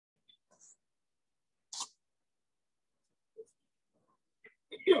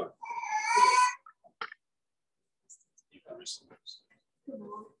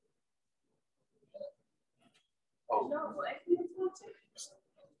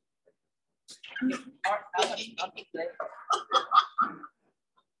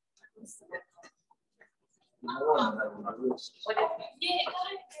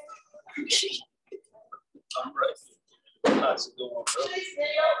I'm right. That's a good one, bro.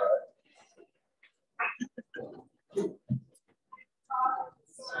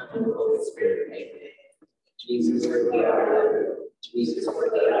 Jesus, Jesus,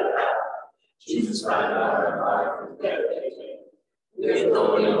 Jesus, right now, our life, we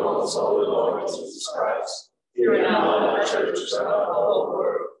adore you, most holy Lord Jesus Christ. Here and now in our churches and our whole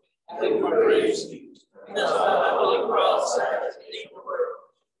world, we praise you. Because thy holy cross has redeemed the world.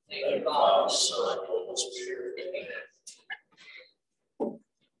 Thank you, Father, Son, and Holy Spirit. Amen.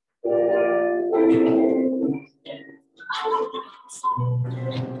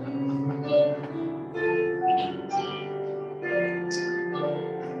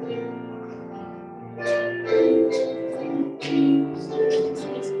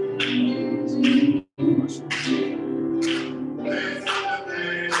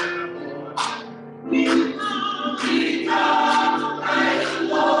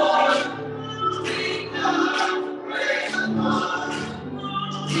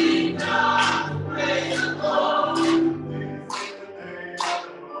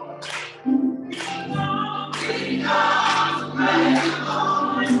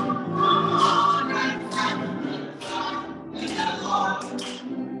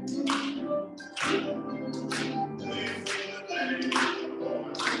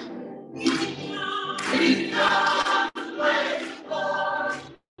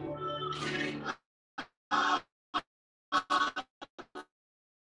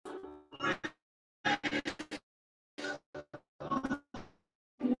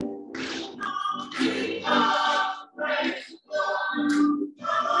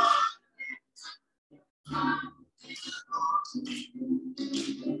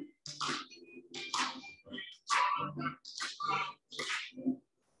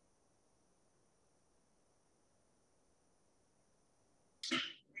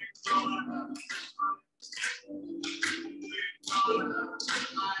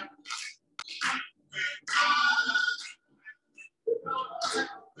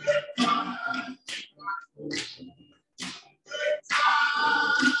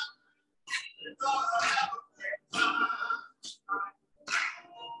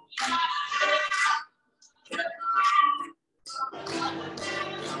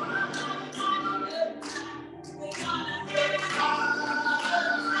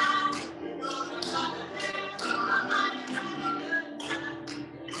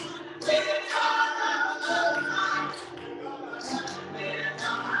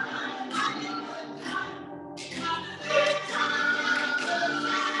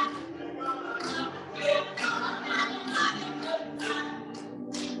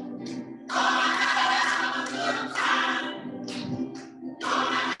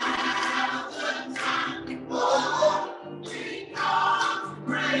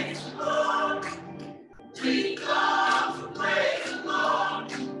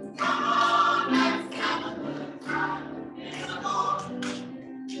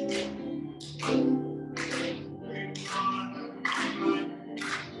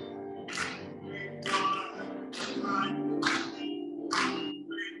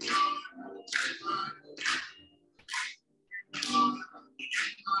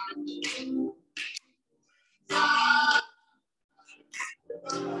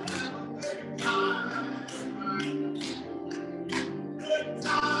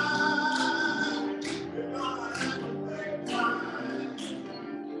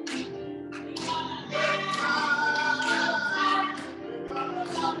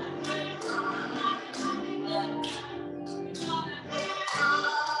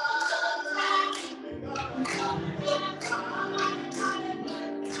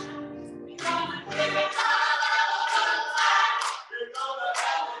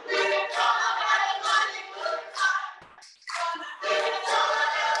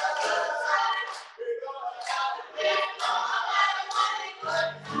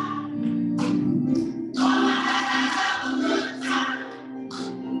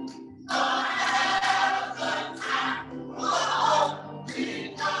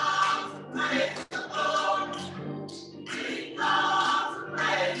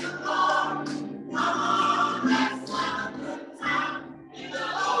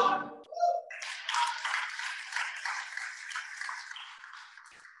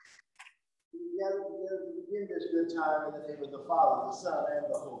 begin this good time in the name of the Father, the Son, and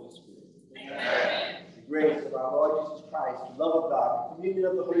the Holy Spirit. Amen. The grace of our Lord Jesus Christ, the love of God, the communion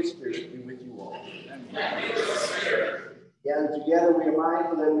of the Holy Spirit be with you all. Amen. Gathered together, we are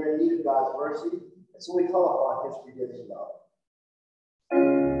mindful that we are in need of God's mercy, and so we call upon his forgiving love.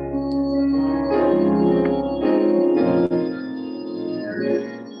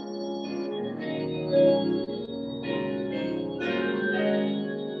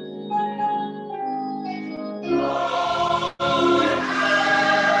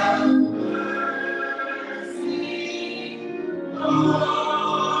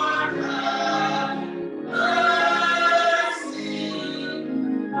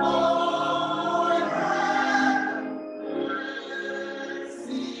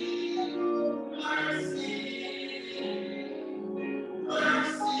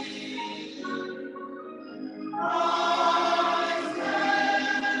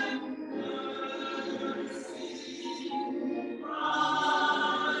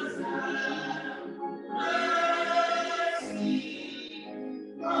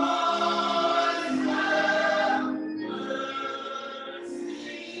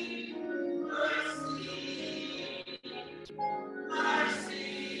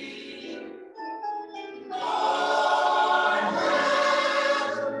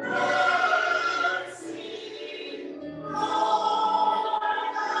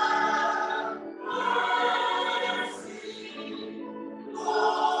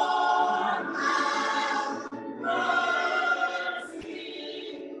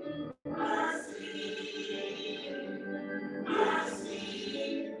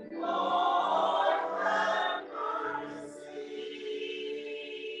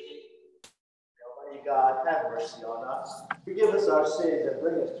 God, have mercy on us. Forgive us our sins and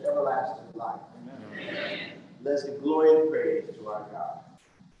bring us to everlasting life. Amen. Let's give glory and praise to our God.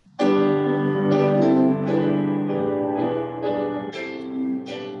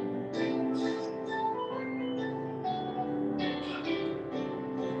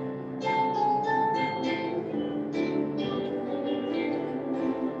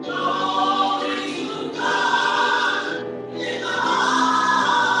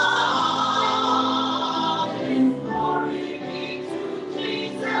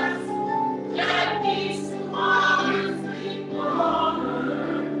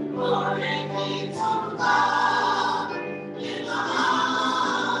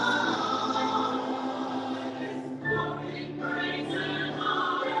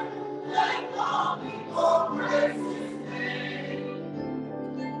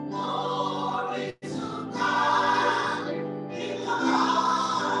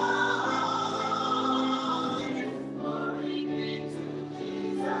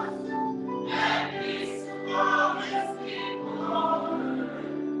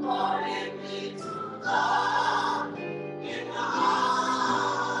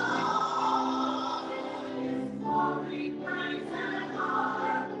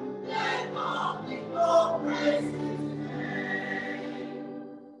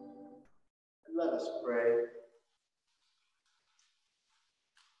 Let us pray.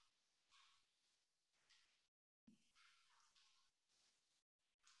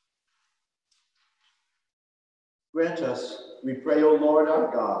 Grant us, we pray, O Lord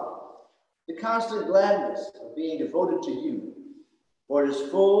our God, the constant gladness of being devoted to you, for it is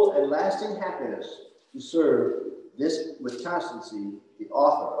full and lasting happiness to serve this with constancy, the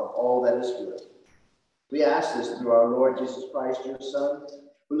author of all that is good. We ask this through our Lord Jesus Christ, your Son,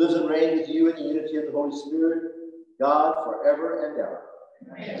 who lives and reigns with you in the unity of the Holy Spirit, God, forever and ever.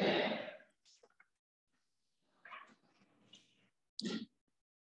 Amen.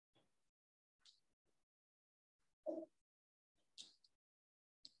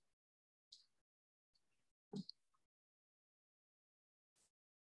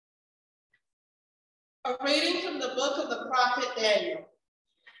 A reading from the book of the prophet Daniel.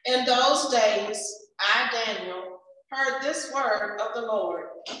 In those days, I, Daniel, heard this word of the Lord.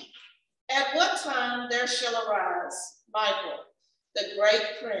 At what time there shall arise Michael, the great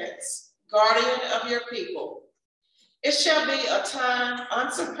prince, guardian of your people. It shall be a time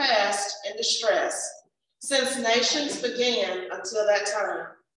unsurpassed in distress, since nations began until that time.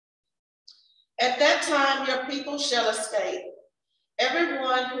 At that time your people shall escape,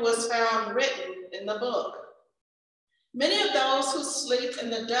 everyone who is found written in the book. Many of those who sleep in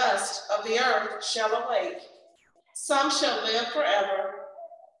the dust of the earth shall awake. Some shall live forever.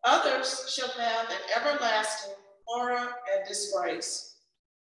 Others shall have an everlasting horror and disgrace.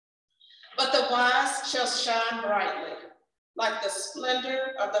 But the wise shall shine brightly, like the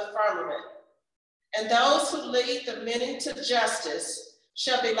splendor of the firmament. And those who lead the many to justice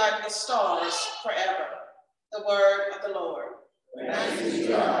shall be like the stars forever. The word of the Lord. Thanks be to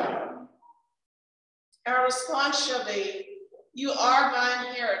God. Our response shall be, you are my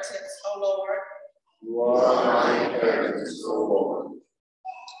inheritance, O Lord. You are my inheritance, O Lord.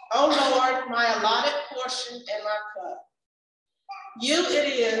 O Lord, my allotted portion and my cup. You it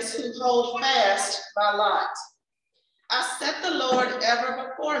is who hold fast my lot. I set the Lord ever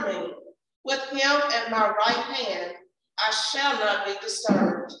before me. With him at my right hand, I shall not be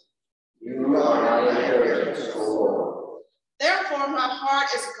disturbed. You are my inheritance, O Lord. Therefore my heart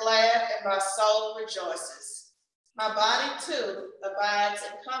is glad and my soul rejoices. My body too abides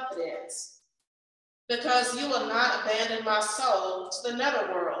in confidence, because you will not abandon my soul to the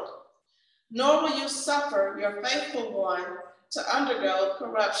netherworld, nor will you suffer your faithful one to undergo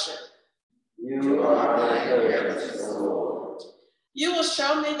corruption. You are my inheritance, O Lord. You will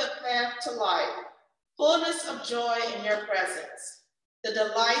show me the path to life, fullness of joy in your presence, the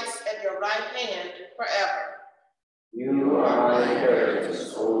delights at your right hand forever. You are my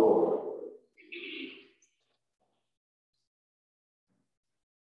inheritance, O Lord.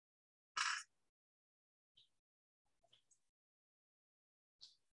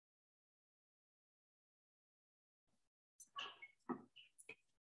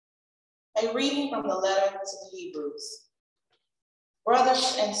 A reading from the letter to the Hebrews.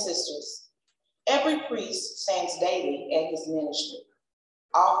 Brothers and sisters, every priest stands daily at his ministry,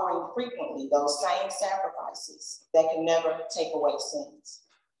 offering frequently those same sacrifices that can never take away sins.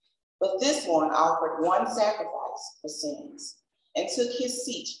 But this one offered one sacrifice for sins and took his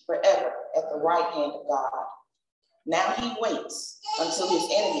seat forever at the right hand of God. Now he waits until his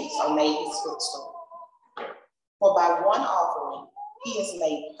enemies are made his footstool. For by one offering, he has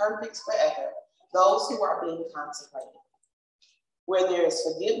made perfect forever those who are being consecrated. Where there is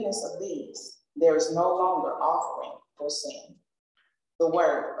forgiveness of these, there is no longer offering for sin. The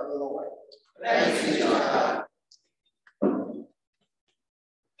word of the Lord. Thanks be to God.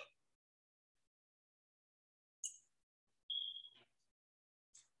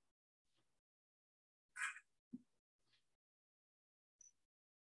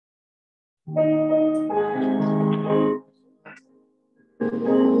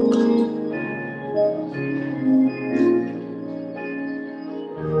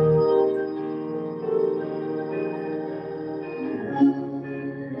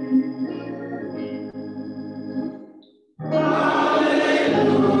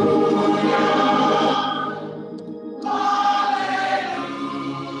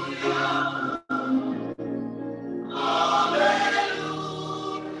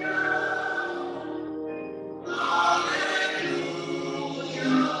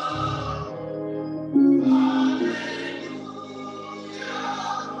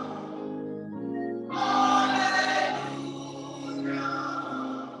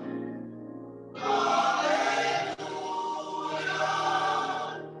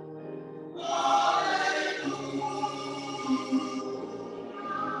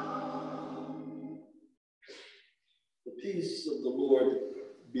 The peace of the Lord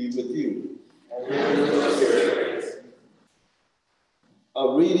be with you. And with your spirit.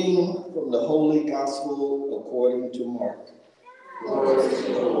 A reading from the Holy Gospel according to Mark. Glory to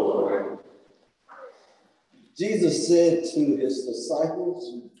the Lord. Jesus said to his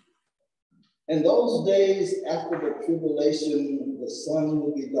disciples, in those days after the tribulation, the sun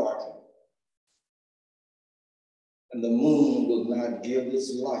will be darkened, and the moon will not give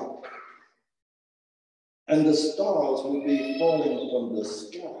its light, and the stars will be falling from the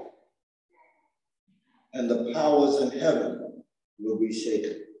sky, and the powers in heaven will be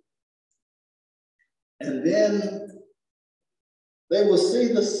shaken. And then they will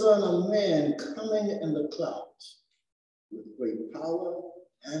see the Son of Man coming in the clouds with great power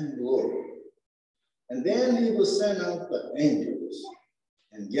and glory. And then he will send out the angels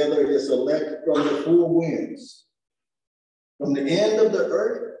and gather his elect from the four winds, from the end of the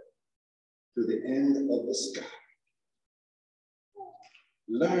earth to the end of the sky.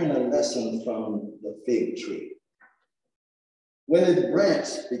 Learn a lesson from the fig tree. When its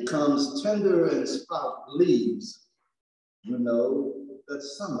branch becomes tender and sprouts leaves, you know that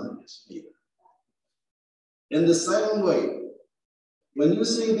summer is near. In the same way, when you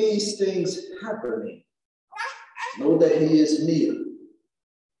see these things happening, know that he is near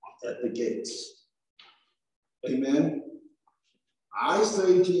at the gates. Amen. I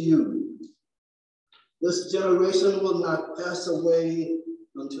say to you, this generation will not pass away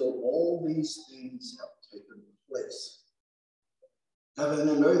until all these things have taken place. Heaven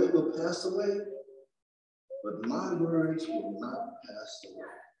and earth will pass away, but my words will not pass away.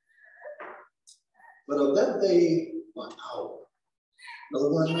 But of that day or hour, no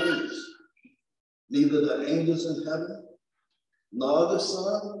one knows, neither the angels in heaven, nor the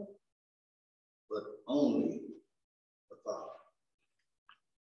Son, but only the Father.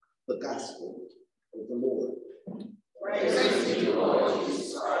 The gospel of the Lord. Praise to you, Lord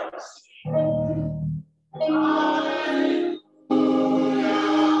Jesus Christ. Hallelujah.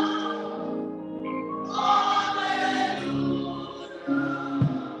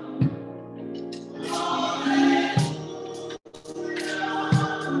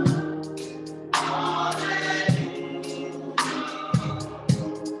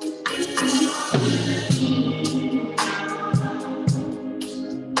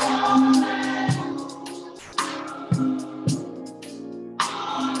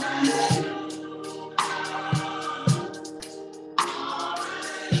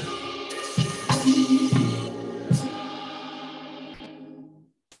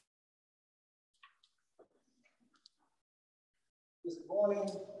 This morning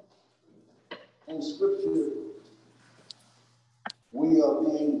in Scripture, we are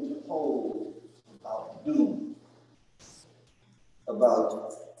being told about doom,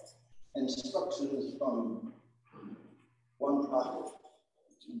 about instructions from one prophet,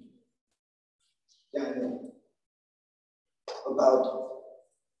 Daniel, about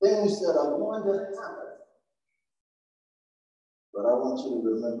things that are going to happen. But I want you to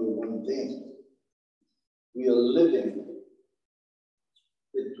remember one thing. We are living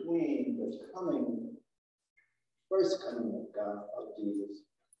between the first coming of God, of Jesus,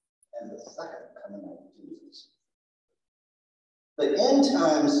 and the second coming of Jesus. The end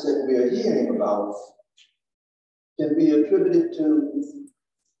times that we are hearing about can be attributed to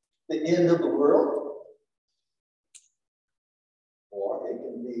the end of the world, or it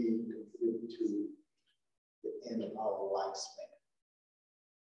can be attributed to the end of our lifespan.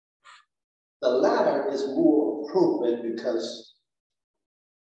 The latter is more appropriate because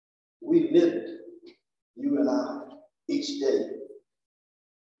we live it, you and I, each day.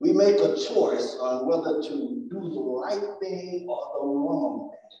 We make a choice on whether to do the right thing or the wrong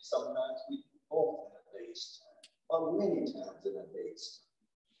thing. Sometimes we do both in a day's time, or many times in a day's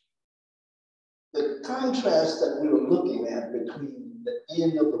time. The contrast that we were looking at between the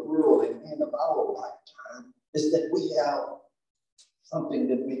end of the world and the end of our lifetime is that we have something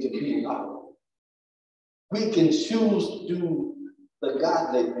that we can be about. We can choose to do the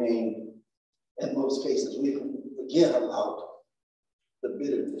godly thing. In most cases, we can forget about the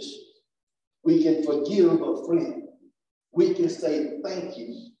bitterness. We can forgive a friend. We can say thank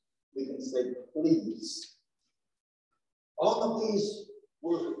you. We can say please. All of these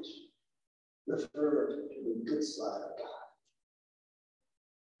words refer to the good side of God.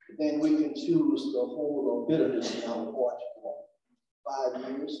 Then we can choose to hold a bitterness in our heart for 5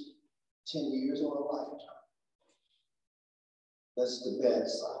 years, 10 years, or a lifetime. That's the bad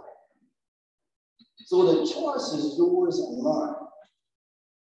side. So the choice is yours and mine.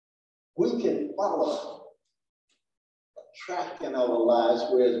 We can follow a track in our lives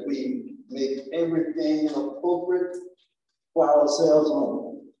where we make everything appropriate for ourselves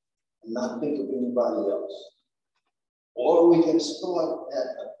only and not think of anybody else. Or we can start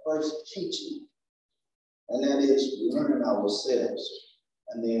at the first teaching, and that is learn ourselves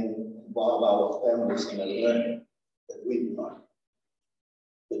and then involve our families in the learning that we've learned.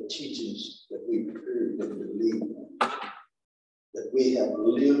 The teachings that we've heard and believed in, that we have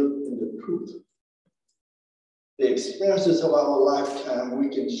lived in the truth. The experiences of our lifetime we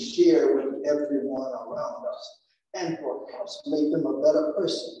can share with everyone around us and perhaps make them a better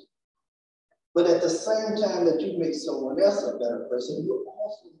person. But at the same time that you make someone else a better person, you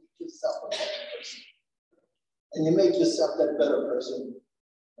also make yourself a better person. And you make yourself that better person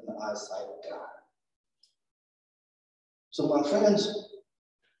in the eyesight of God. So my friends,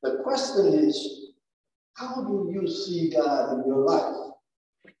 the question is, how do you see God in your life?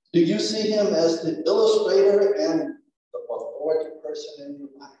 Do you see him as the illustrator and the authority person in your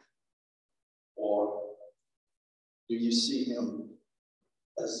life? Or do you see him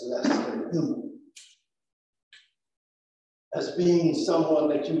as less than human? As being someone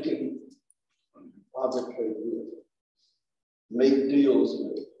that you can arbitrate with, make deals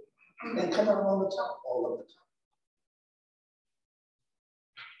with, and come out on the top all of the time?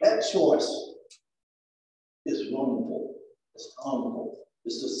 That choice is wrongful, it's harmful,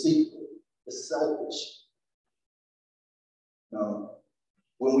 it's deceitful, it's selfish. Now,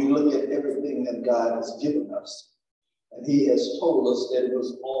 when we look at everything that God has given us, and he has told us that it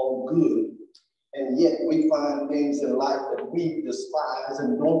was all good, and yet we find things in life that we despise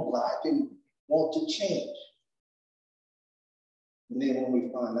and don't like and want to change. And then when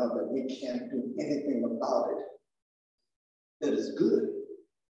we find out that we can't do anything about it that is good,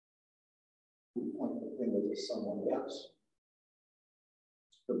 we point with someone else.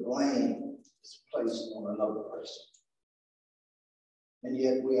 The blame is placed on another person. And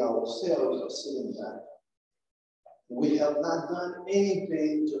yet we ourselves are sitting back. We have not done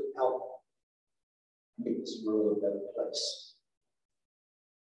anything to help make this world a better place.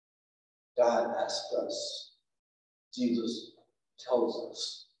 God asks us, Jesus tells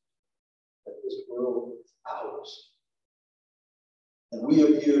us that this world is ours. And we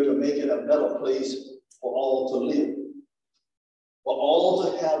are here to make it a better place for all to live, for all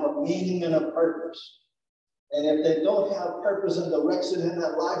to have a meaning and a purpose. And if they don't have purpose and direction in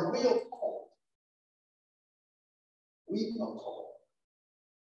their life, we are called. We are called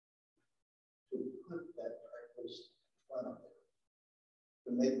to put that purpose in front of them,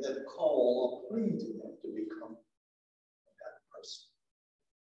 to make that call a plea to them to become that person.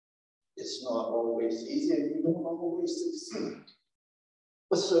 It's not always easy, and you don't always succeed.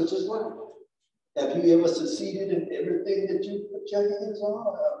 But search is right. Have you ever succeeded in everything that you put your hands on?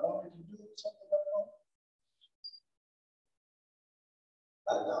 I wanted to do something like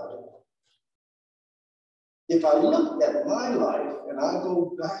that. I doubt it. If I look at my life and I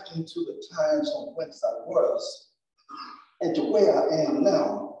go back into the times on whence I was and to where I am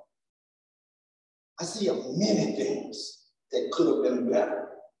now, I see many things that could have been better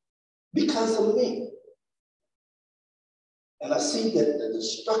because of me. And I see that the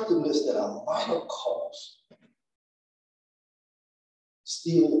destructiveness that I might have caused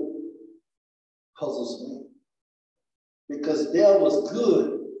still puzzles me. Because there was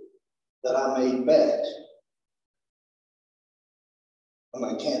good that I made bad. And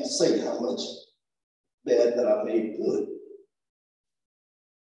I can't say how much bad that I made good.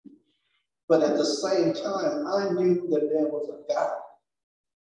 But at the same time, I knew that there was a God.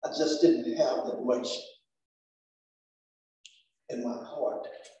 I just didn't have that much in my heart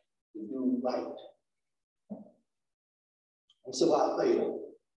to do right. And so I failed.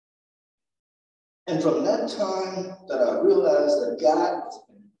 And from that time that I realized that God was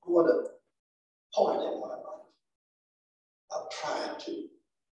an important part in my life, I've tried to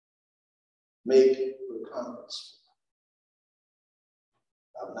make recompense.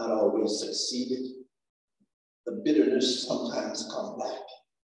 I've not always succeeded. The bitterness sometimes comes back.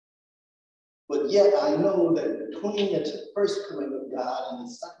 But yet I know that between the first coming of God and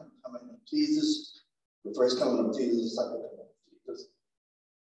the second coming of Jesus, the first coming of Jesus, the second coming of Jesus,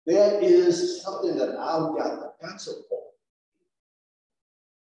 there is something that I've got to answer for.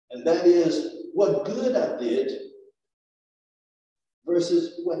 And that is what good I did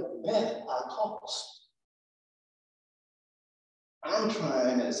versus what bad I caused. I'm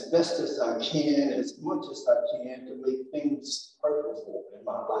trying as best as I can, as much as I can, to make things purposeful in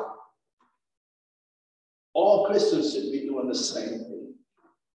my life. All Christians should be doing the same thing.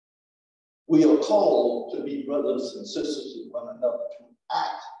 We are called to be brothers and sisters with one another, to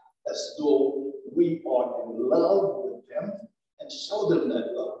act as though we are in love with them and show them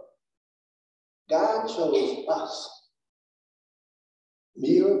that love. God chose us,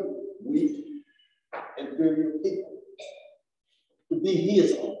 mere, weak, inferior people, to be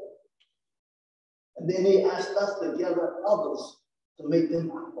his own. And then he asked us to gather others to make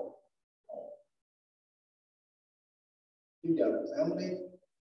them our own. You got a family,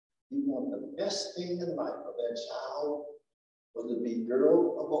 you want the best thing in life for that child, whether it be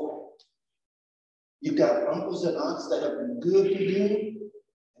girl or boy. You got uncles and aunts that have been good to you,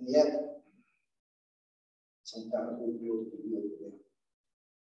 and yet sometimes we feel to be good to them.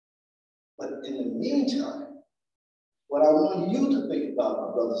 But in the meantime, what I want you to think about,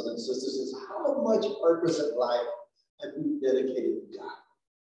 my brothers and sisters, is how much purpose in life have you dedicated to God?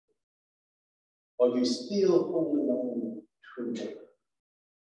 Are you still holding on to them?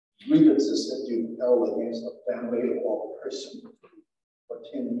 Grievances that you held against a family or a person for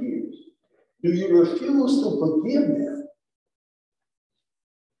 10 years. Do you refuse to forgive them?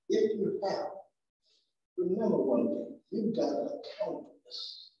 If you have, remember one thing, you've got to account for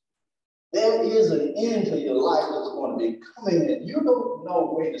this. There is an end to your life that's going to be coming, and you don't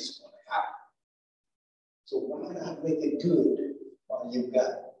know when it's going to happen. So why not make it good while you've got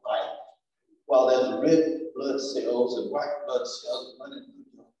life? While there's red blood cells and white blood cells running through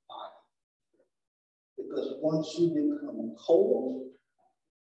your body. Because once you become cold,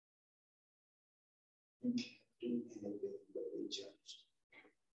 you can't do anything but be judged.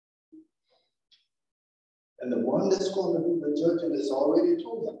 And the one that's going to do the judging has already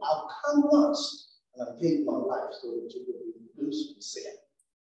told you, I'll come once and I gave my life so that you could be reduced from sin.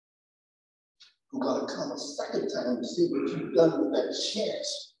 I'm going to come a second time to see what you've done with that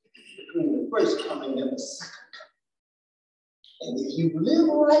chance between the first coming and the second coming. And if you live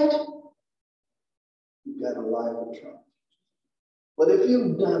right, you've got a life of trouble. But if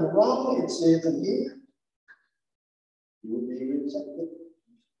you've done wrong, it says in here, you will be rejected.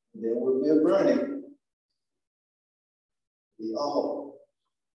 There will be a burning. We all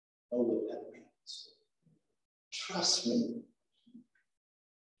know what that means. Trust me.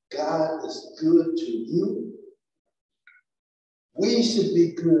 God is good to you. We should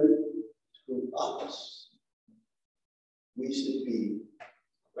be good to others. We should be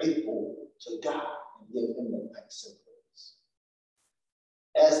grateful to God and give him the thanks and praise.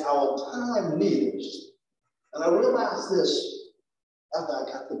 As our time nears, and I realized this after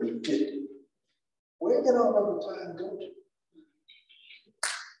I got to be 50, where did all of the time go to?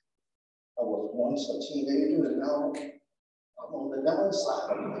 I was once a teenager and now I'm on the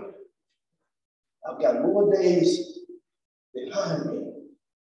downside of it. I've got more days behind me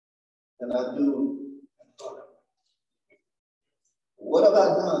than I do in front of me. What have I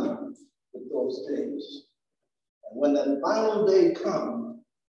done with those days? And when that final day comes,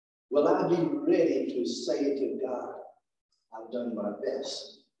 will I be ready to say to God, I've done my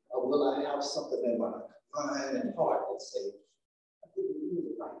best? Or will I have something in my mind and heart that says, I didn't do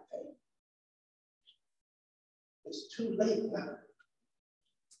the right thing? It's too late now.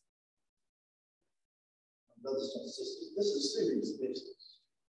 Brothers and sisters, this is serious business.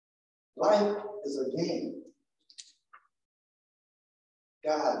 Life is a game.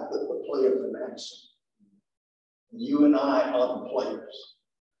 God put the players in action. You and I are the players.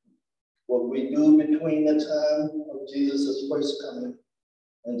 What we do between the time of Jesus' first coming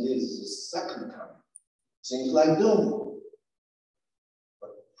and Jesus' second coming seems like doom.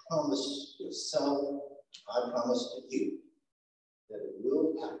 But promise yourself, I promise to you, that it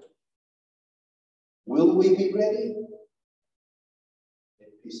will happen. Will we be ready? May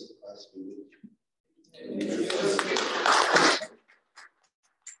the peace of Christ be with you.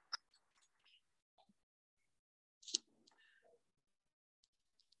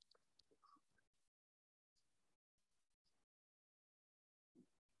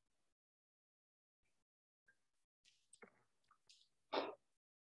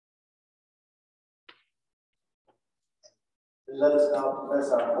 Let us now confess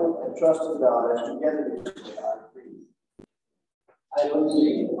our hope and trust in God as together we breathe. I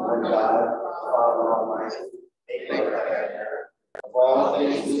believe in one God, Father Almighty, maker of heaven and earth, of all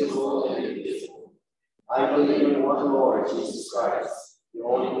things visible and invisible. I believe in one Lord Jesus Christ, the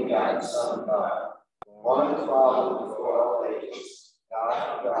only begotten Son of God, one Father before all ages,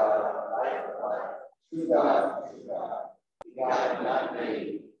 God of God, life of life, true God, begotten, not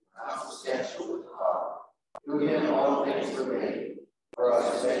made, consubstantial with the Father. Through him all things were made. For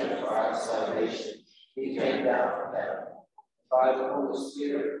us men, for our salvation, he came down from heaven. By the Holy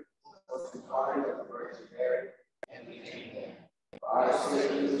Spirit, was incarnate of the Virgin Mary, and became man. For our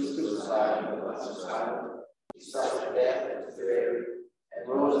sins, he was crucified and was silent. He suffered death and was buried, and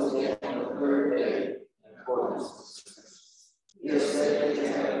rose again on the third day in accordance with the Scriptures. He ascended into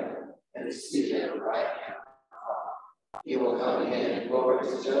heaven and is seated at the right hand of God. He will come again in glory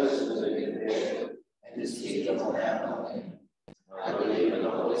to judge the living and the dead, and his kingdom will have no end. I believe in the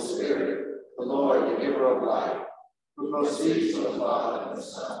Holy Spirit, the Lord, the giver of life, who proceeds from the Father and the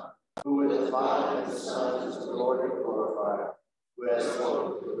Son, who with the Father and the Son is the Lord and glorified, who has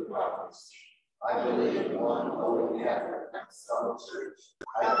spoken through the prophets. I believe in one holy Catholic Apostolic Church.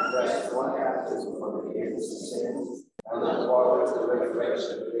 I confess one baptism for the forgiveness of sins, and look forward to the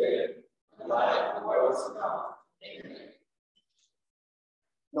resurrection of the dead, and life of the world to come. Amen.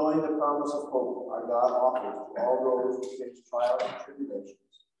 Knowing the promise of hope our God offers to all those who face trials and tribulations,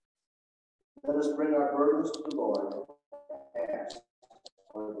 let us bring our burdens to the Lord and ask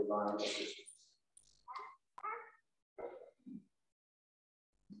for divine assistance.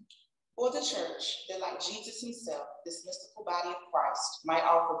 For the church, that like Jesus himself, this mystical body of Christ might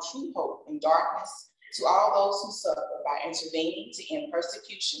offer true hope in darkness to all those who suffer by intervening to end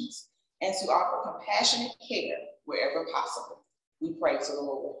persecutions and to offer compassionate care wherever possible. We pray to the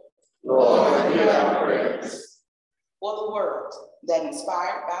Lord. Lord, hear our prayers. For the word that,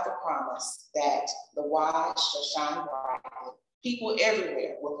 inspired by the promise that the wise shall shine brightly, people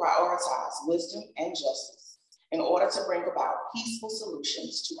everywhere will prioritize wisdom and justice in order to bring about peaceful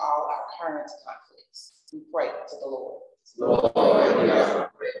solutions to all our current conflicts. We pray to the Lord. Lord, hear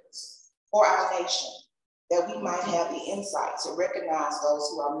our prayers. For our nation, that we might have the insight to recognize those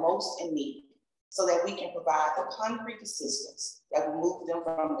who are most in need, so that we can provide the concrete assistance that will move them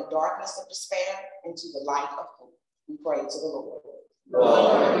from the darkness of despair into the light of hope. We pray to the Lord.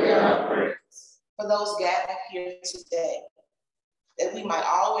 Lord, hear our prayers. For those gathered here today, that we might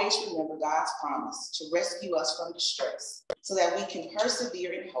always remember God's promise to rescue us from distress, so that we can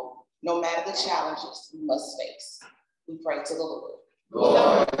persevere in hope no matter the challenges we must face. We pray to the Lord.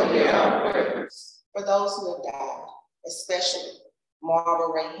 Lord, hear our prayers. For those who have died, especially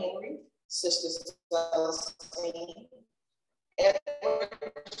Margaret Ray Henry, Sister Celestine, Edward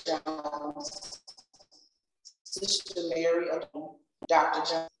Jones, Sister Mary O'Donnell, Dr.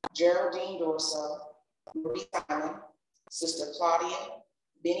 John, Geraldine Dorso, Marie Simon, Sister Claudia,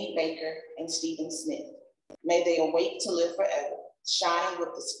 Benny Baker, and Stephen Smith. May they awake to live forever, shining with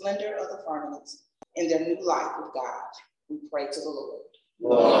the splendor of the firmaments in their new life with God. We pray to the Lord.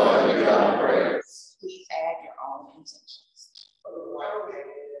 Lord, hear our prayers. Please add your own intentions.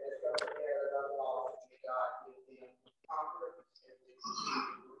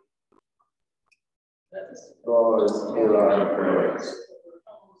 Lord, hear our prayers.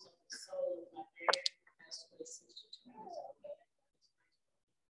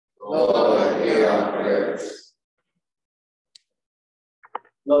 Lord, hear our prayers.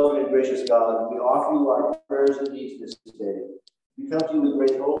 Loving and gracious God, we offer you our prayers and needs this day. We come to you with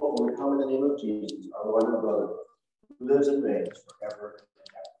great hope, and we come in the name of Jesus, our Lord and brother, who lives and reigns forever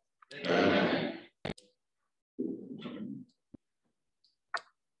and ever. Amen.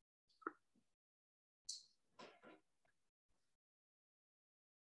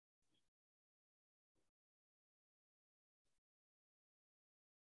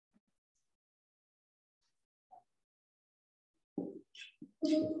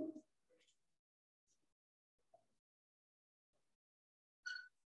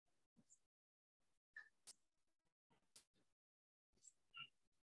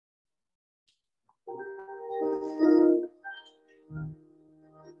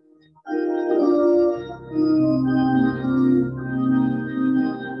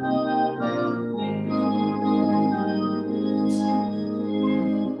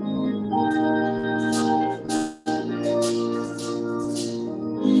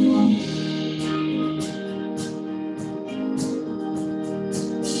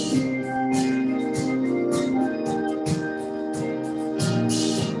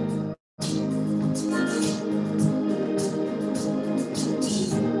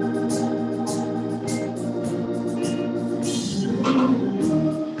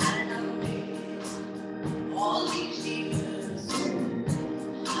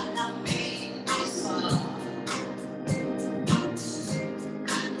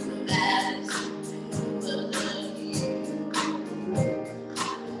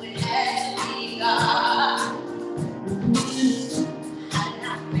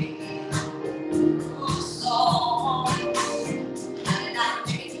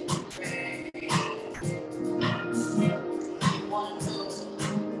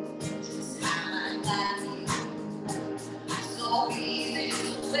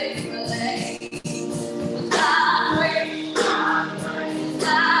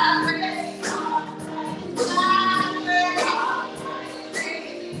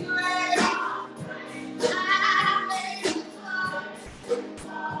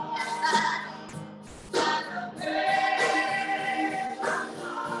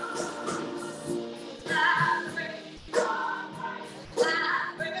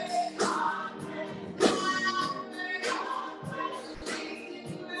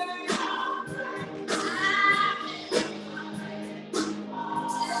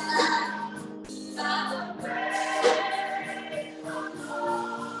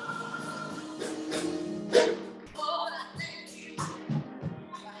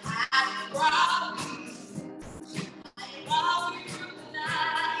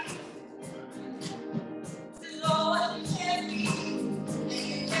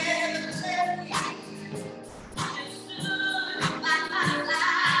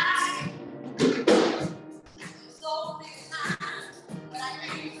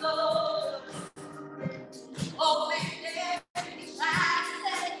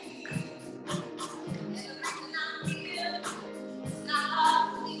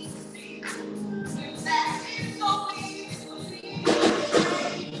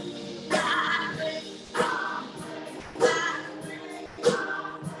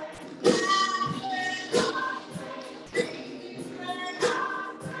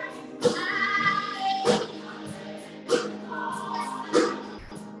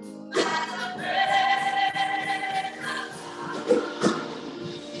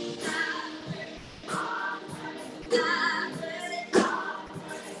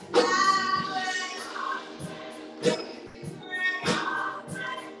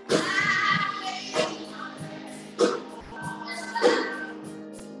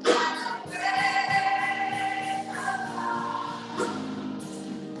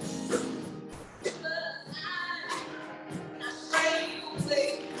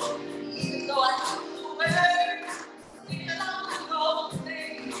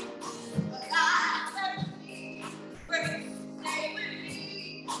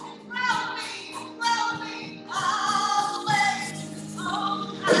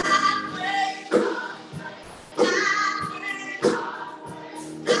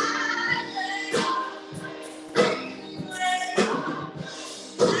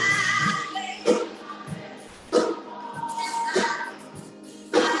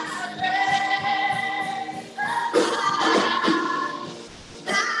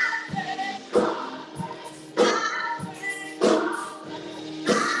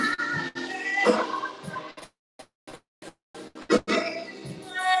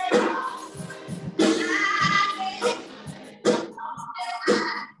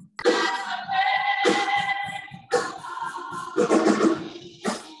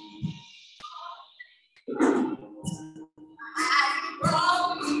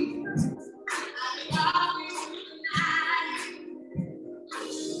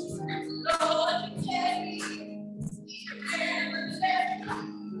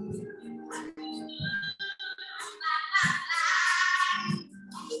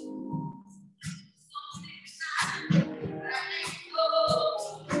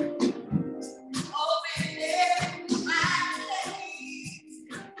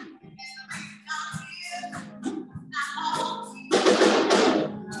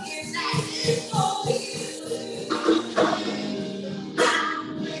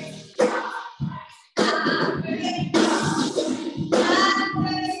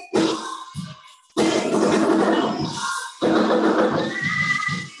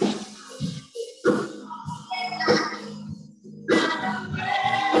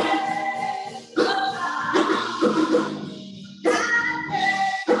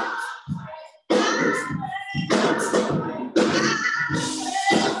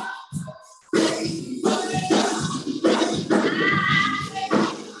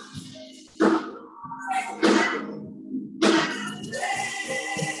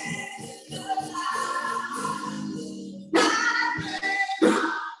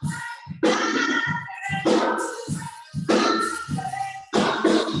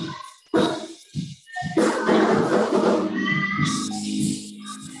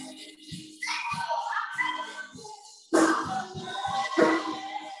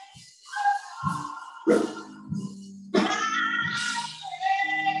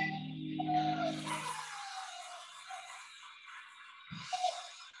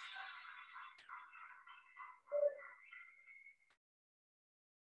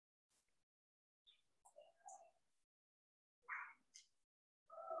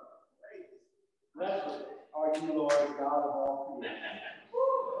 Blessed are you, Lord, God of all creation.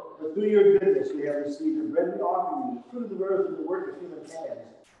 For through your goodness we have received the bread we offer you, the fruit of the earth and the work of human hands,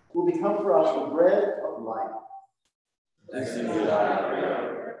 will become for us the bread of life. Blessed be thy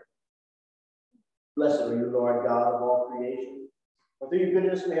prayer. Blessed are you, Lord, God of all creation. For through your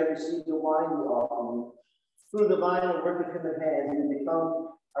goodness we have received the wine we offer you. Through the vine and work of human hands, it will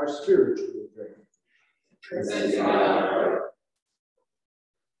become our spiritual drink. Blessed be thy prayer.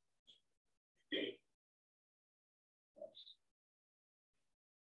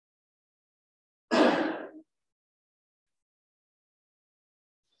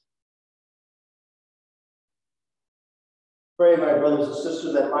 Pray, my brothers and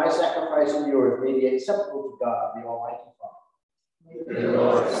sisters, that my sacrifice and yours may be acceptable to God, the Almighty Father. May the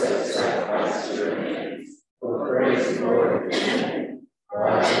Lord accept sacrifice to your hands, for praise and glory to your name, for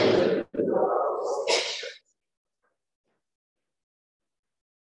I live the Lord.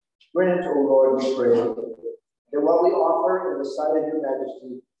 Grant, O Lord, we pray, that what we offer in the sight of your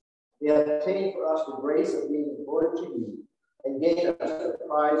majesty may obtain for us the grace of being devoted to you and gain us the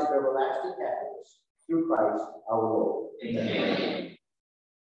prize of everlasting happiness through Christ our Lord. Amen.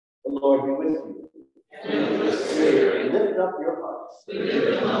 The Lord be with you. And with the Spirit, Lift up your hearts. we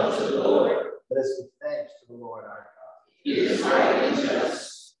lift them up to the Lord. Let us give thanks to the Lord our God. He is right and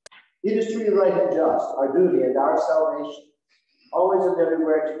just. It is truly right and just, our duty and our salvation, always and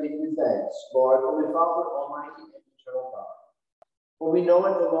everywhere to give you thanks, Lord, Holy Father, Almighty and eternal God. For we know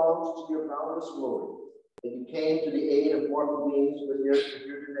it belongs to your boundless glory that you came to the aid of mortal beings with your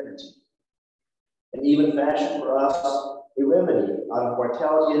divinity, and even fashioned for us a remedy out of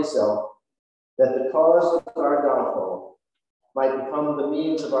mortality itself, that the cause of our downfall might become the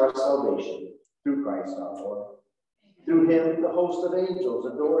means of our salvation through Christ our Lord. Through him, the host of angels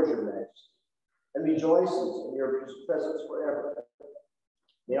adores your majesty and rejoices in your presence forever.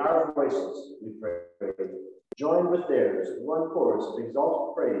 May our voices, we pray, join with theirs in one chorus of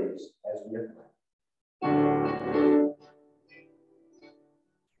exalted praise as we acclaim.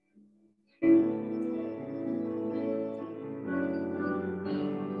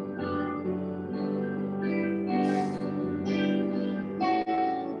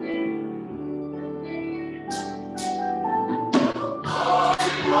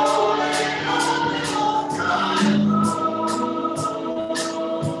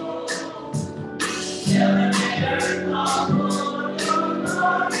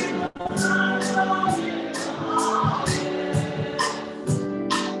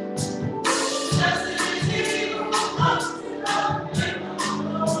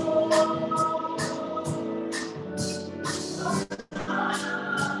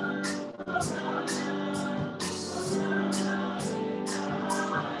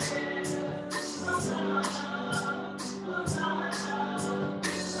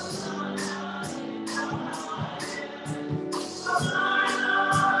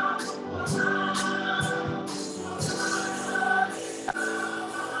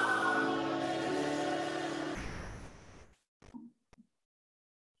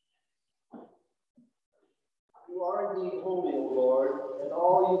 You are indeed holy, O Lord, and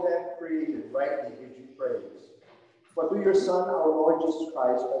all you have created rightly gives you praise. For through your Son, our Lord Jesus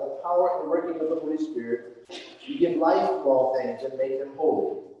Christ, by the power and working of the Holy Spirit, you give life to all things and make them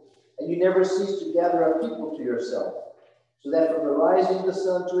holy. And you never cease to gather a people to yourself, so that from the rising of the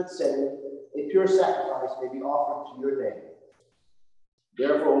sun to its setting, a pure sacrifice may be offered to your name.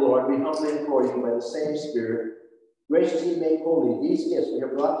 Therefore, Lord, we humbly implore you by the same Spirit, graciously make holy these gifts we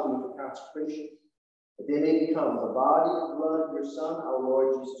have brought to you for consecration, that they may become the body and blood of your Son, our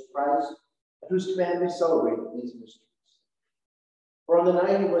Lord Jesus Christ, at whose command we celebrate these mysteries. For on the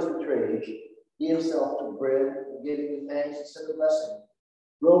night he was betrayed, he himself took bread, and giving you thanks, and said the blessing,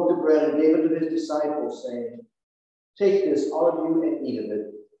 broke the bread, and gave it to his disciples, saying, "Take this, all of you, and eat of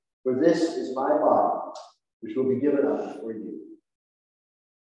it, for this is my body, which will be given up for you."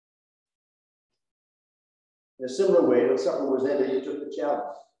 In a similar way, when supper was ended, he took the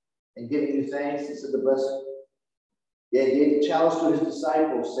chalice, and giving you thanks, he said the blessing. Then he gave the chalice to his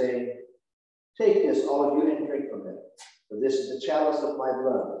disciples, saying, "Take this, all of you, and drink from it, for this is the chalice of my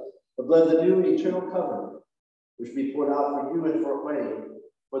blood, the blood of the new and eternal covenant, which will be poured out for you and for many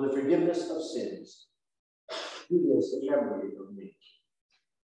for the forgiveness of sins. Do this in memory of me."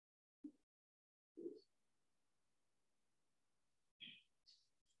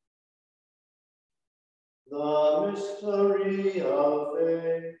 The mystery of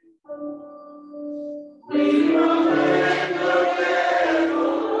faith. We proclaim the death of the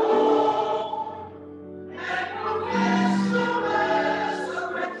Lord, and profess the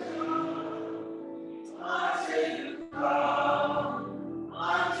resurrection until you come,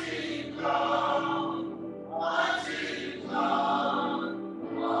 until you come, until you come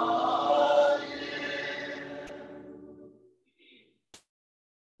again.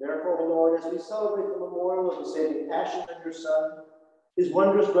 Therefore, O Lord, as we celebrate the memorial of the saving passion of your Son, his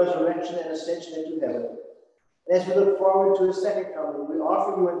wondrous resurrection and ascension into heaven, and as we look forward to his second coming, we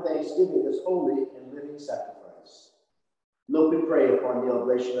offer you in thanksgiving this holy and living sacrifice. Look, we pray upon the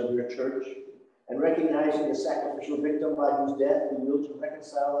oblation of your church, and recognizing the sacrificial victim by whose death you will to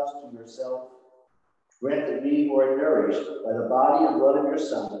reconcile us to yourself, grant that we who are nourished by the body and blood of your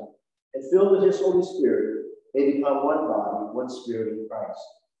Son, and filled with his Holy Spirit, may become one body, one spirit in Christ.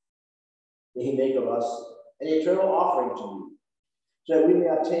 May he make of us an eternal offering to you, so that we may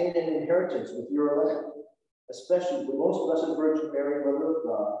obtain an inheritance with your elect, especially the most blessed Virgin Mary, Mother of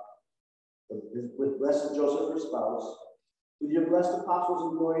God, with blessed Joseph, her spouse, with your blessed apostles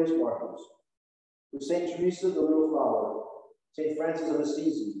and glorious martyrs, with St. Teresa, the Little Flower, St. Francis of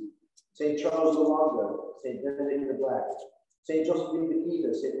Assisi, St. Charles the Longer, St. Benedict the Black, St. Josephine the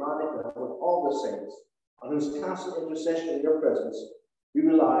Gita, St. Monica, and with all the saints, on whose constant intercession in your presence we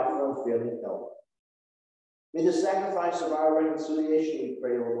rely for unfailing help. May the sacrifice of our reconciliation, we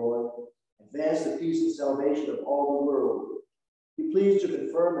pray, O Lord, advance the peace and salvation of all the world. Be pleased to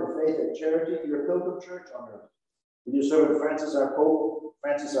confirm in faith and charity your pilgrim church on earth, with your servant Francis our Pope,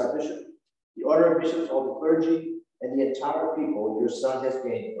 Francis our Bishop, the order of bishops, all the clergy, and the entire people your Son has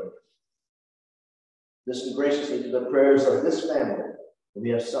gained for you. Listen graciously to the prayers of this family whom we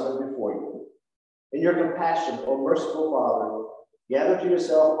have summoned before you. In your compassion, O merciful Father, gather to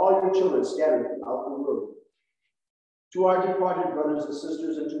yourself all your children scattered throughout the world. To our departed brothers and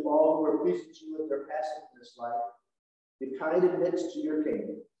sisters, and to all who are pleased to you with their passing from this life, give kind admittance to your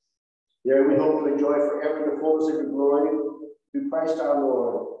kingdom. There we hope to enjoy forever the fullness of your glory, through Christ our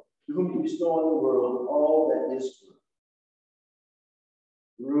Lord, to whom you bestow on the world all that is true.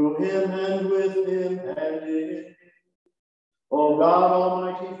 Through him and with him and in him, O God,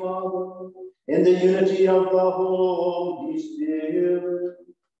 Almighty Father, in the unity of the Holy Spirit,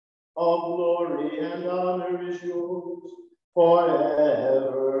 all glory and honor is yours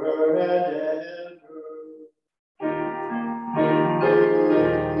forever and ever.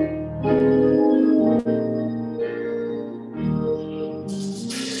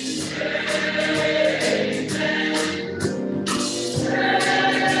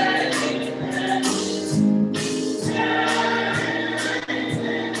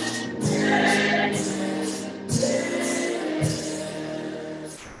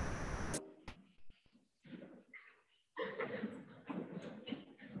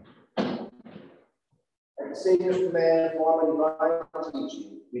 At the Savior's command, form a divine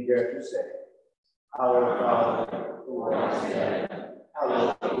teaching, we dare to say, Our Father, who art in heaven,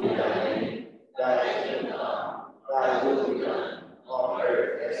 hallowed be thy name. Thy kingdom come, thy will be done, on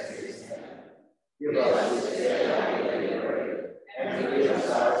earth as it is in heaven. Give us this day our daily bread, and forgive us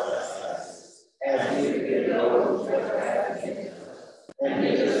our trespasses, as we forgive those who trespass against us. And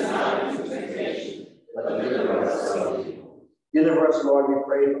lead us not into temptation, but deliver us from evil. Deliver us, Lord, we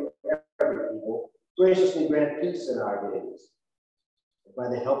pray, from every evil. Graciously grant peace in our days. And by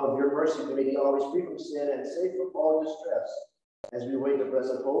the help of your mercy, we may be always free from sin and safe from all distress, as we wait the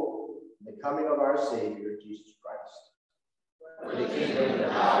blessed hope and the coming of our Savior, Jesus Christ. For the kingdom, the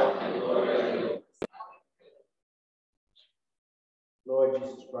power, and the glory of you. Lord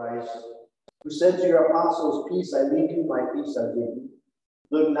Jesus Christ, who said to your apostles, Peace I leave you, my peace I give you,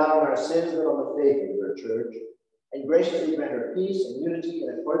 look not on our sins, but on the faith of your church, and graciously grant her peace and unity in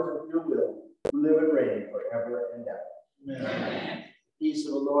accordance with your will, who live and reign forever and ever. Amen. Peace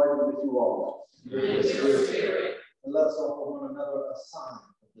of the Lord be with you all. With your spirit. And let us offer one another a sign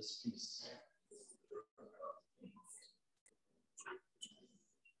of this peace.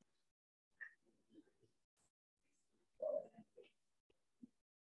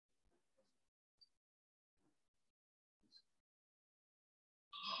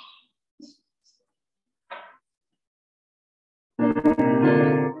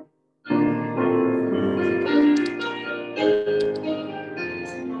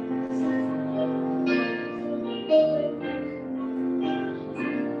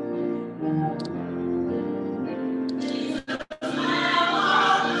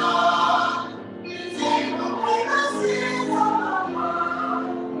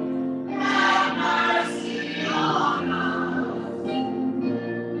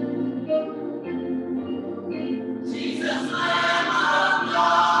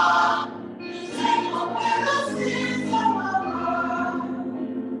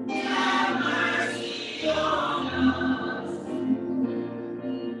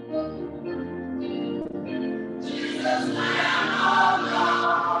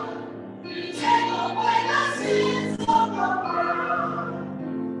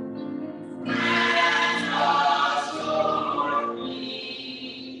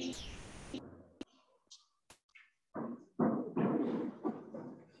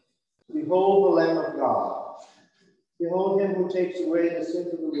 Behold the Lamb of God. Behold him who takes away the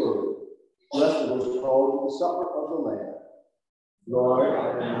sins of the world. Blessed are those called to the supper of the Lamb. Lord,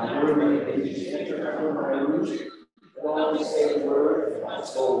 I am not worthy that you should enter under my roof, but only say the word, and my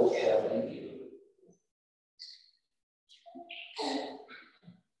soul shall be healed.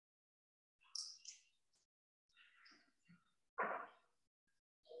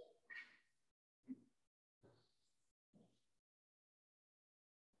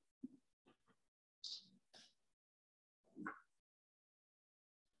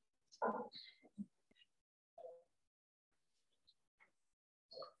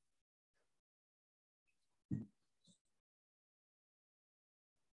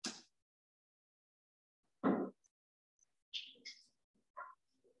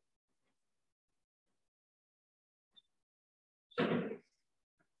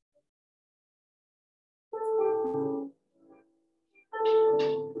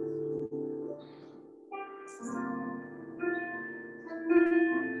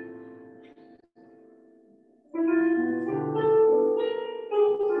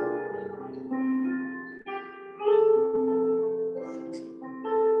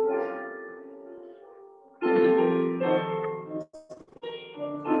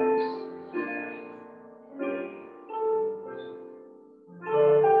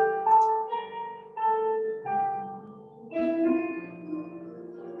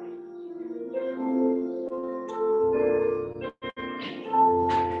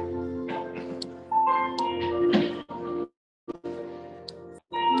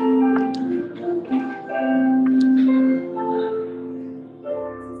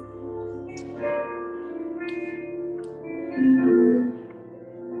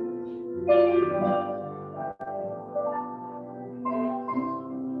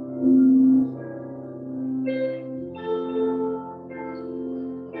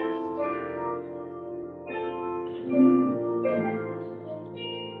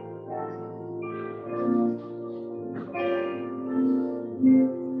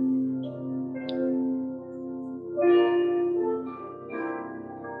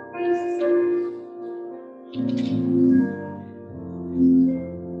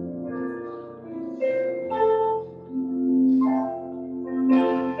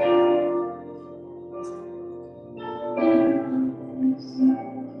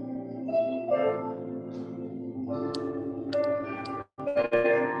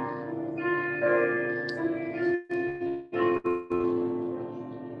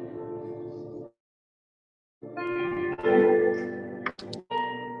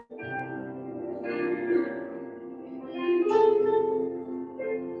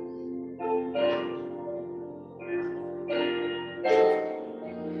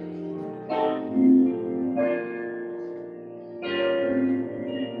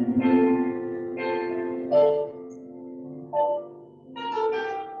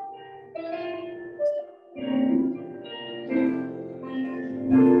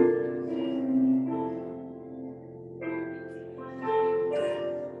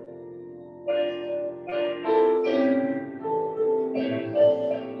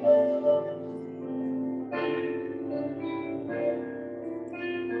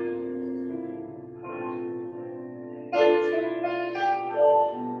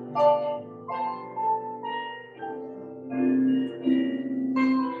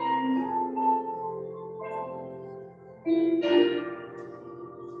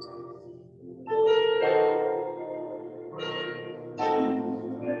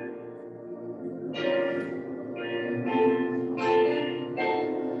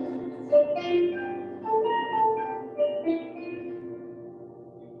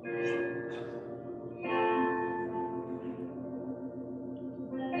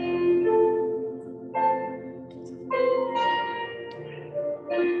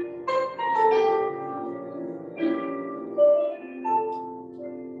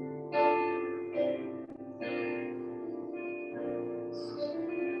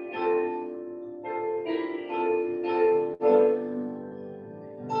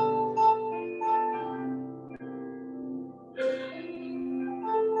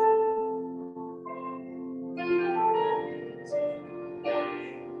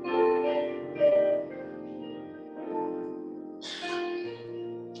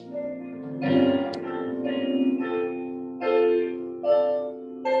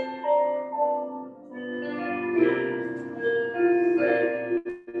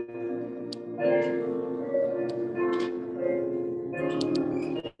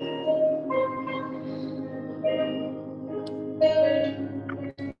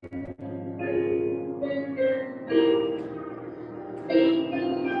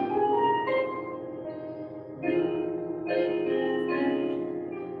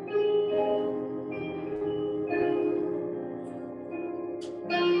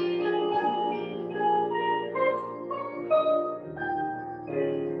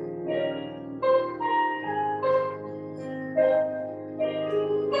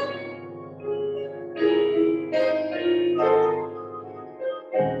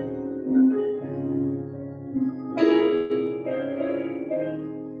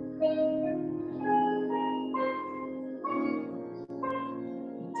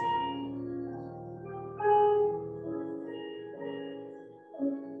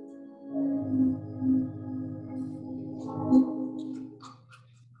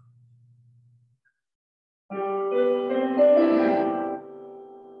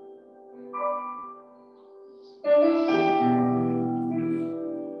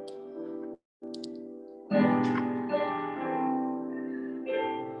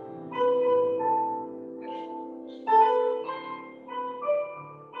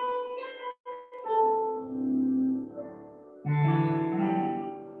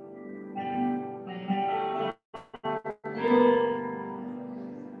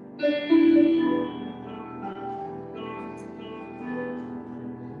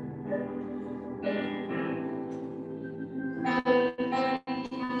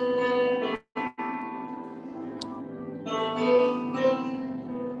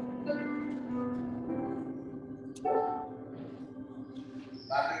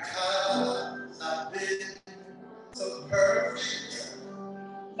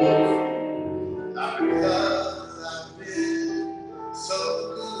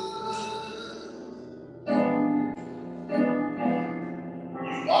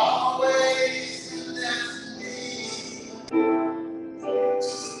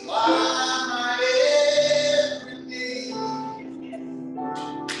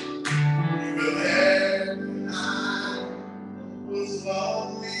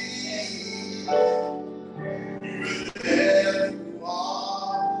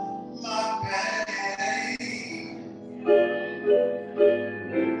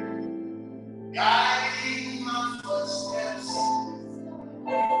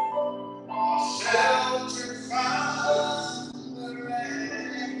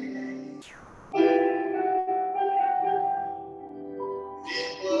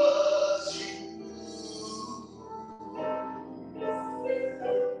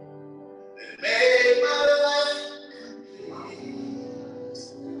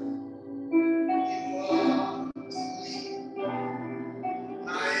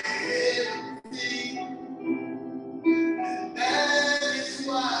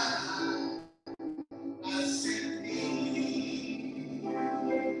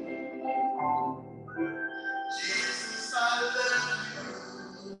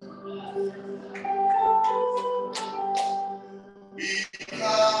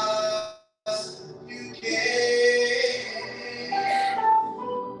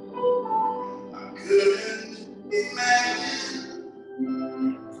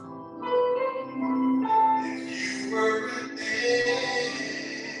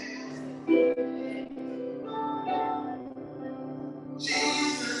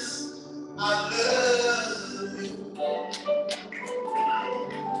 love you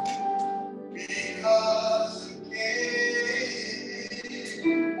because you came.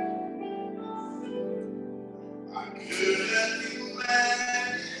 I couldn't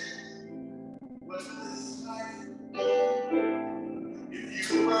imagine what this life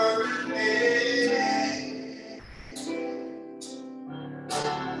if you weren't there.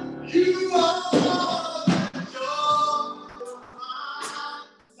 You are the joy of my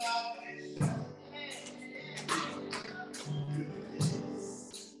salvation.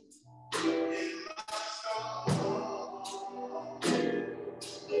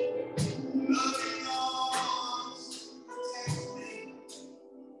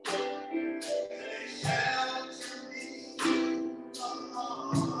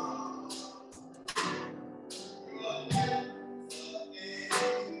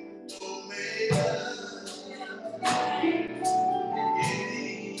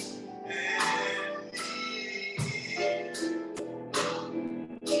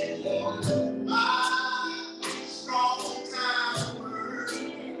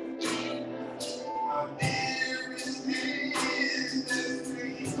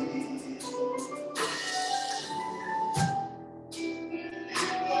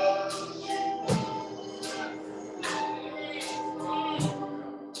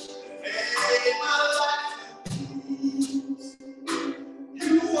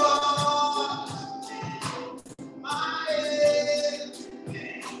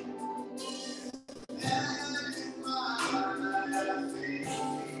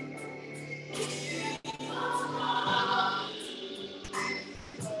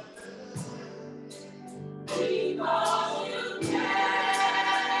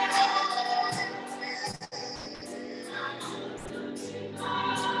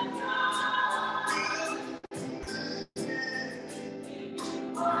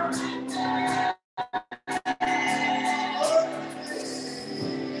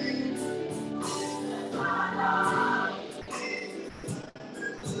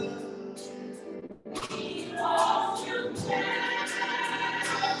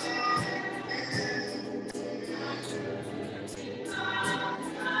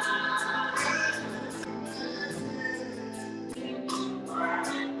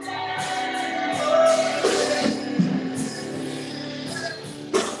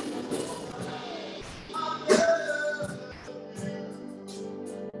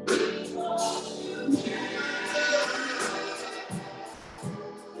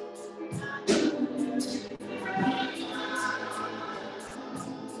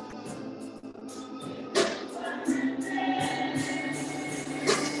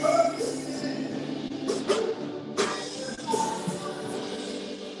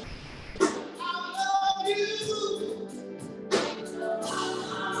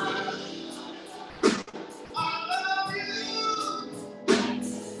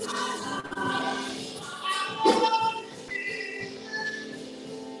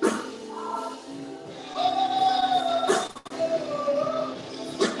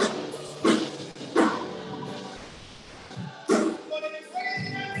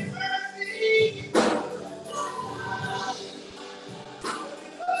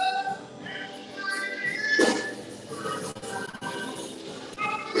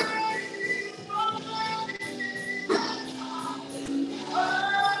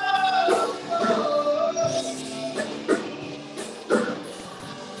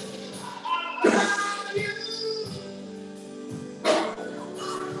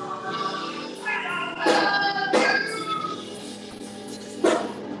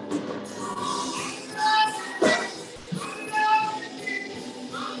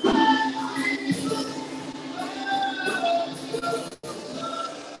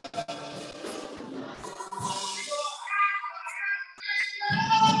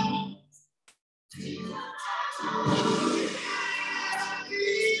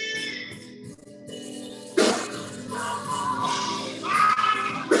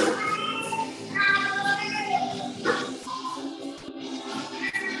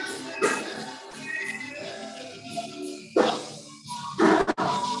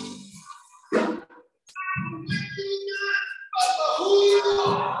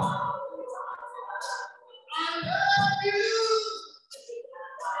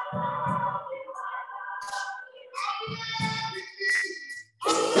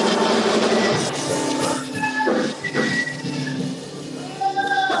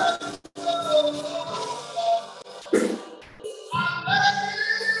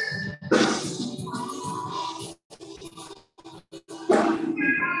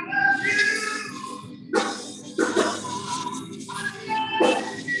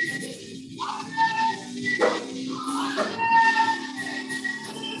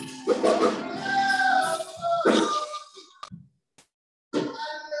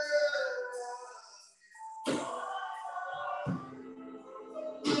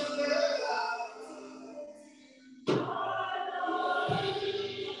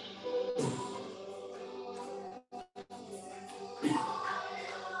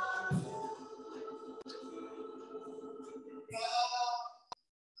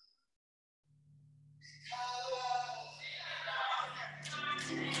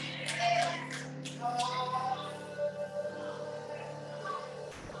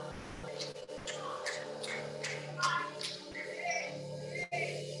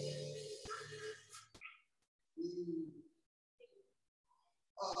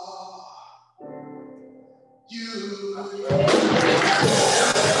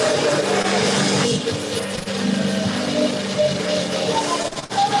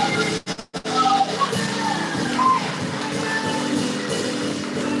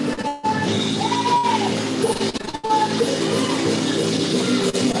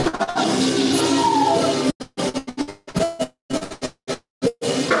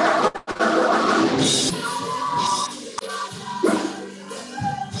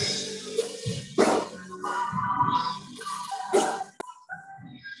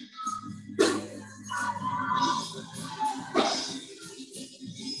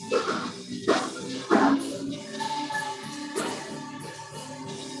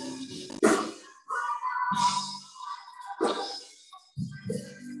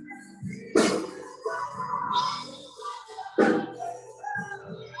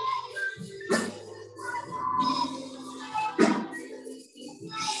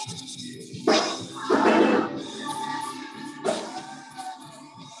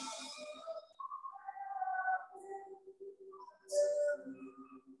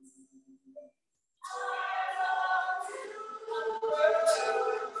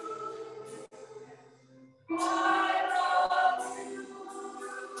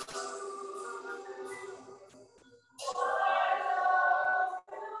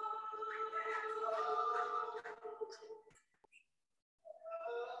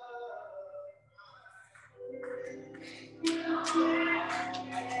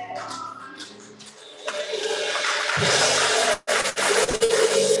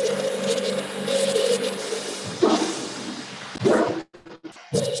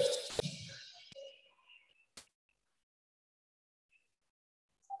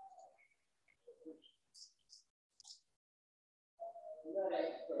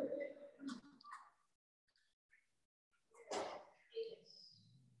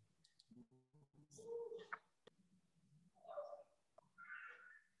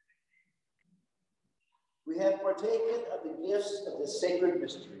 We have partaken of the gifts of this sacred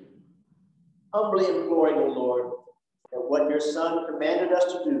mystery, humbly imploring, O Lord, that what your Son commanded us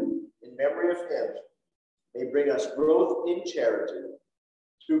to do in memory of him may bring us growth in charity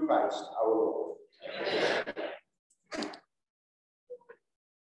through Christ our Lord.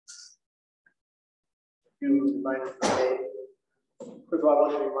 You reminded today. First of all, I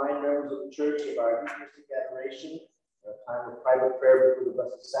want to remind members of the church of our Eucharistic adoration, a time of private prayer before the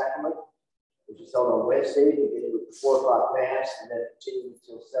Blessed Sacrament, which is held on Wednesday, beginning with the 4 o'clock Mass and then continuing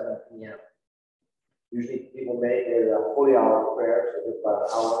until 7 p.m. Usually people make a holy hour of prayer, so it's about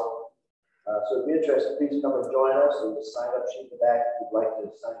an hour. So if you're interested, please come and join us. There's a sign-up sheet in the back if you'd like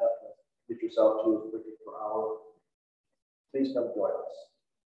to sign up and get yourself to a particular hour. Please come join us.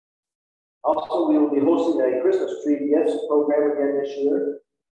 Also, we will be hosting a Christmas tree gifts program again this year.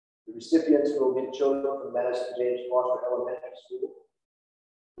 The recipients will be children from Madison James Foster Elementary School.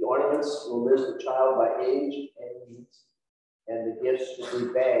 The ornaments will list the child by age and needs, and the gifts should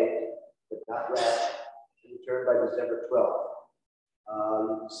be bagged, but not wrapped, and returned by December 12th.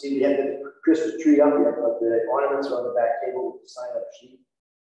 You can see we have the Christmas tree up here, but the ornaments are on the back table with the sign-up sheet.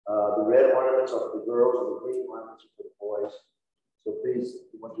 The red ornaments are for the girls, and the green ornaments are for the boys. So please,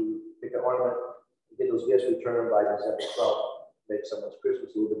 if you want to pick an ornament and get those gifts returned by December 12th, make someone's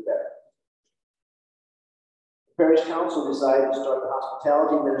Christmas a little bit better. The Parish Council decided to start the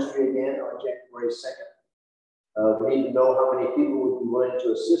hospitality ministry again on January 2nd. We need to know how many people would be willing to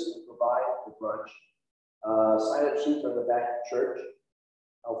assist and provide the brunch. Sign-up sheets are in the back of the church.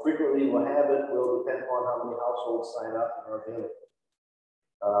 How frequently we'll have it will depend upon how many households sign up and are available.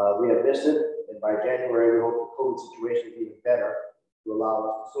 We have missed it, and by January we hope the COVID situation is even better to allow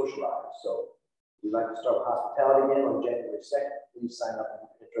us to socialize. So we'd like to start with hospitality again on January 2nd. Please sign up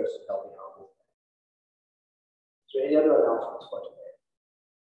if you're interested in helping out with that. So any other announcements for today?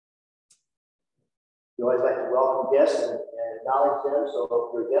 We always like to welcome guests and acknowledge them. So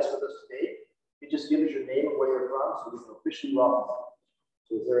if you're a guest with us today, you just give us your name and where you're from so we can officially welcome you.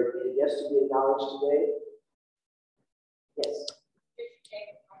 So is there any guest to be acknowledged today? Yes.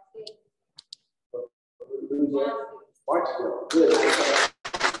 Who's there? Marksville. Good.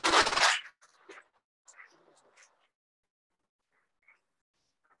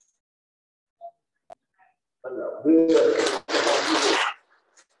 Monroe. Good.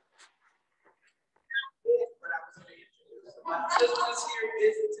 My sister's here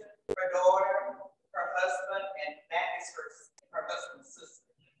visiting her daughter, her husband, and that is her husband's sister.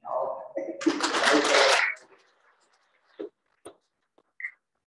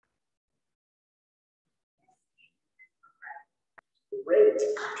 Great.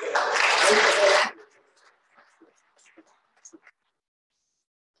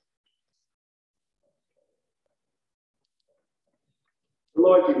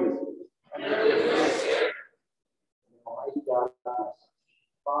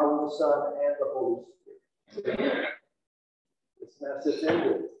 Father, the Son, and the Holy Spirit. This Mass is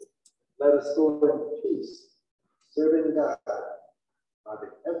ended. Let us go in peace, serving God by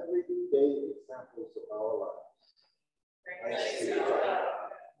the everyday examples of our lives. Thanks be to God.